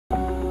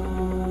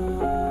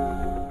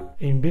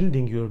in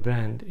building your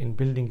brand, in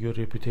building your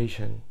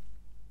reputation,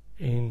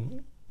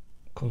 in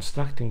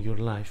constructing your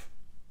life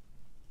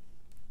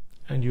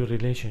and your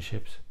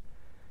relationships,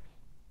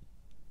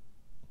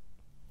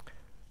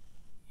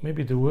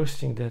 maybe the worst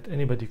thing that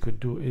anybody could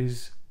do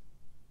is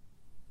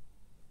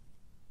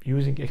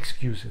using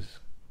excuses.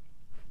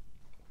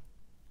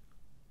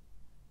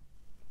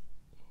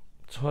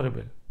 It's horrible.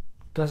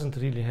 It doesn't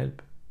really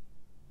help.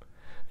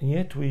 And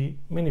yet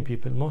many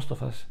people, most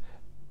of us,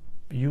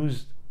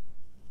 use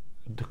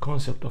the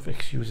concept of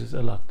excuses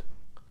a lot.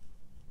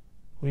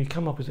 We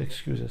come up with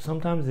excuses.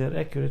 Sometimes they're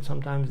accurate,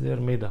 sometimes they're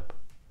made up.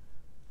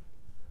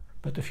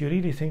 But if you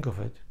really think of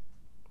it,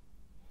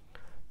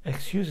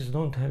 excuses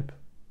don't help.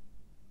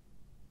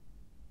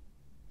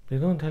 They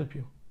don't help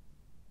you.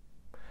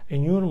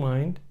 In your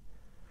mind,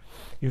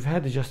 you've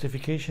had a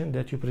justification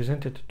that you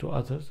presented to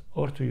others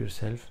or to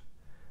yourself,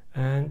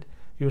 and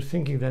you're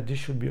thinking that this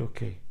should be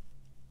okay.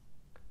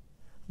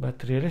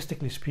 But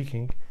realistically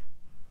speaking,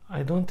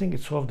 I don't think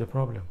it solved the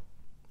problem.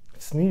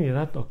 It's really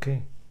not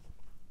okay.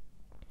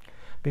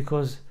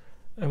 Because,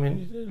 I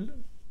mean,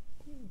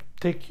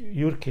 take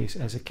your case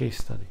as a case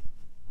study.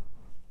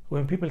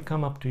 When people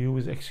come up to you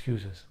with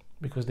excuses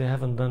because they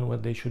haven't done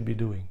what they should be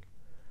doing,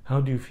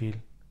 how do you feel?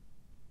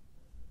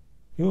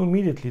 You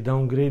immediately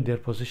downgrade their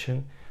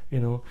position,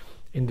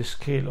 in the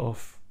scale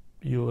of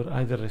your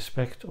either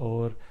respect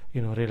or,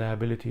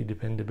 reliability,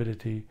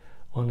 dependability,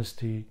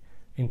 honesty,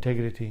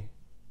 integrity.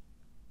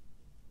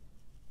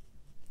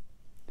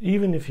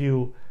 Even if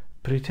you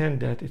pretend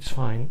that it's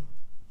fine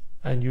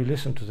and you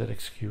listen to their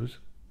excuse,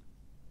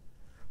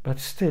 but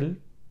still,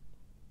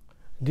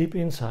 deep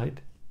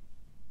inside,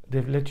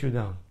 they've let you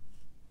down.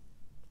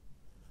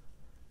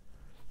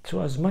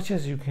 So as much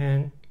as you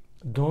can,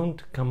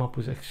 don't come up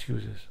with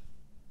excuses.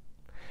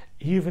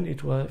 Even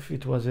if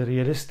it was a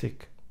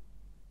realistic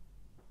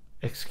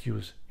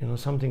excuse,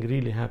 something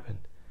really happened,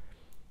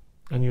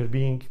 and you're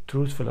being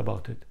truthful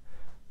about it,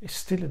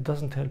 still it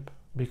doesn't help,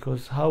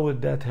 because how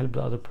would that help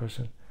the other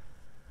person?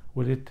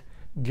 Will it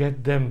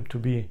get them to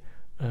be,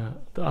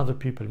 the other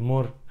people,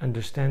 more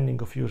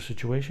understanding of your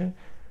situation?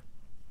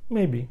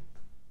 Maybe.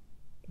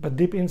 But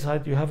deep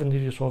inside, you haven't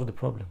really solved the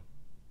problem,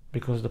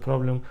 because the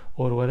problem,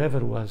 or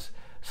whatever was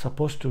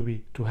supposed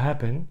to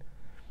happen,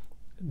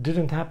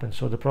 didn't happen.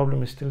 So the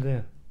problem is still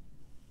there.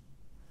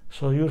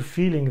 So you're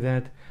feeling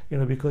that,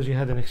 because you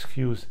had an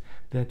excuse,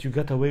 that you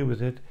got away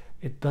with it,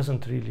 it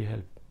doesn't really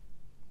help.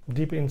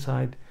 Deep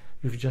inside,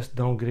 you've just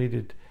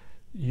downgraded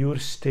your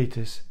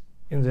status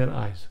in their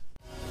eyes.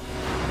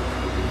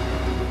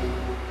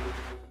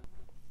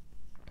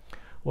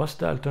 What's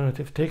the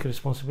alternative? Take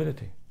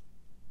responsibility.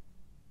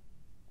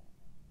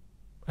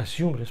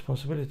 Assume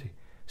responsibility.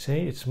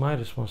 Say, it's my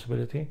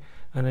responsibility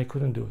and I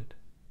couldn't do it.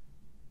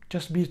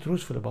 Just be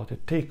truthful about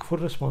it. Take full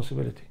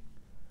responsibility.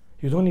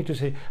 You don't need to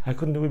say, I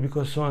couldn't do it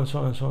because so and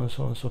so and so and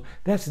so and so.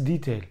 That's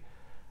detail.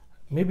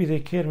 Maybe they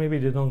care, maybe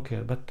they don't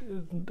care. But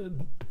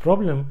the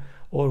problem,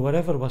 or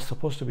whatever was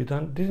supposed to be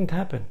done, didn't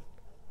happen.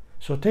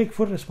 So take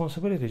full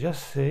responsibility.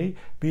 Just say,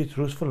 be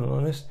truthful and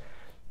honest.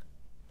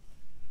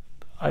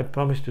 I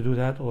promised to do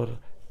that, or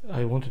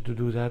I wanted to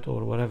do that,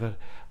 or whatever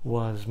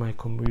was your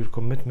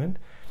commitment,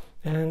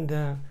 and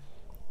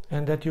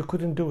that you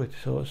couldn't do it.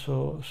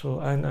 So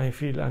and I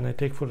feel, and I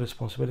take full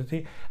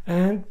responsibility,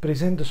 and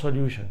present the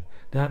solution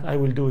that I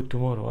will do it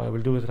tomorrow. I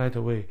will do it right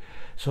away.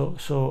 So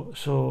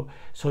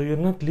you're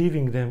not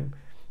leaving them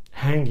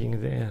hanging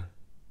in the air,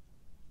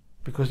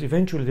 because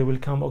eventually they will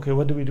come. Okay,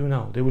 what do we do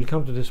now? They will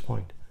come to this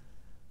point.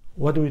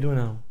 What do we do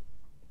now?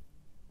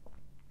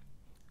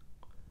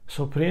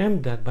 So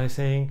preempt that by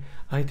saying,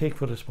 I take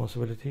full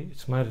responsibility.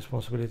 It's my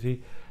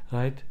responsibility,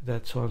 right?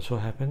 That so and so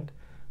happened,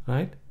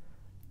 right?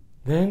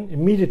 Then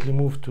immediately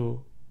move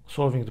to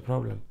solving the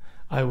problem.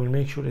 I will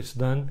make sure it's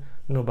done,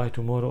 by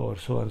tomorrow, or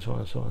so and so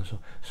and so and so.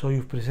 So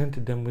you've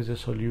presented them with a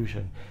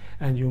solution,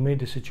 and you made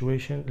the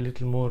situation a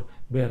little more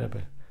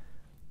bearable,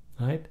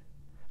 right?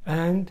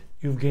 And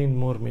you've gained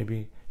more,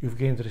 maybe you've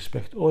gained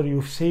respect, or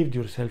you've saved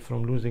yourself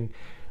from losing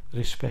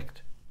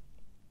respect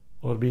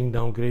or being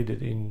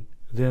downgraded in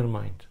their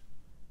mind.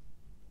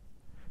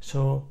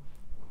 So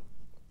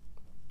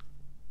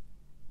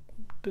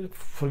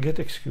forget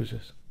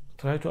excuses.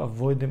 Try to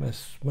avoid them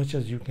as much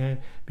as you can,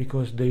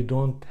 because they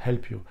don't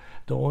help you.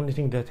 The only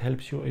thing that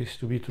helps you is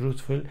to be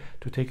truthful,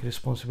 to take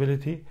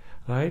responsibility,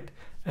 right?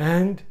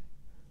 And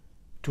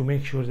to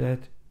make sure that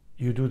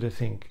you do the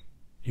thing,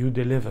 you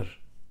deliver,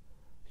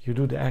 you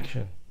do the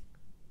action,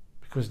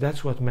 because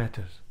that's what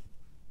matters.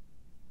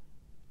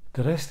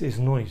 The rest is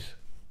noise,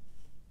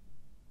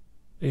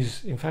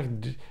 is in fact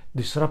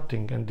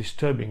disrupting and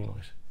disturbing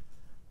noise.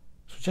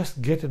 So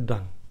just get it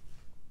done.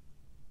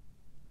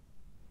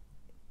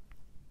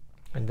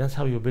 And that's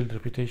how you build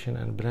reputation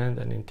and brand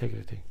and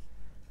integrity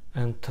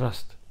and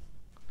trust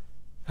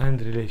and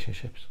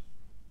relationships.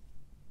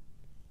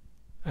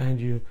 And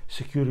you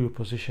secure your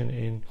position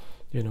in,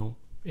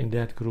 in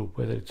that group,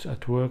 whether it's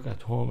at work,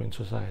 at home, in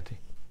society.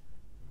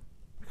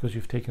 Because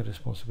you've taken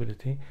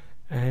responsibility,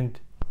 and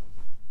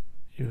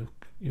you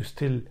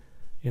still,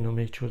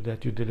 make sure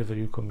that you deliver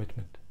your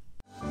commitment.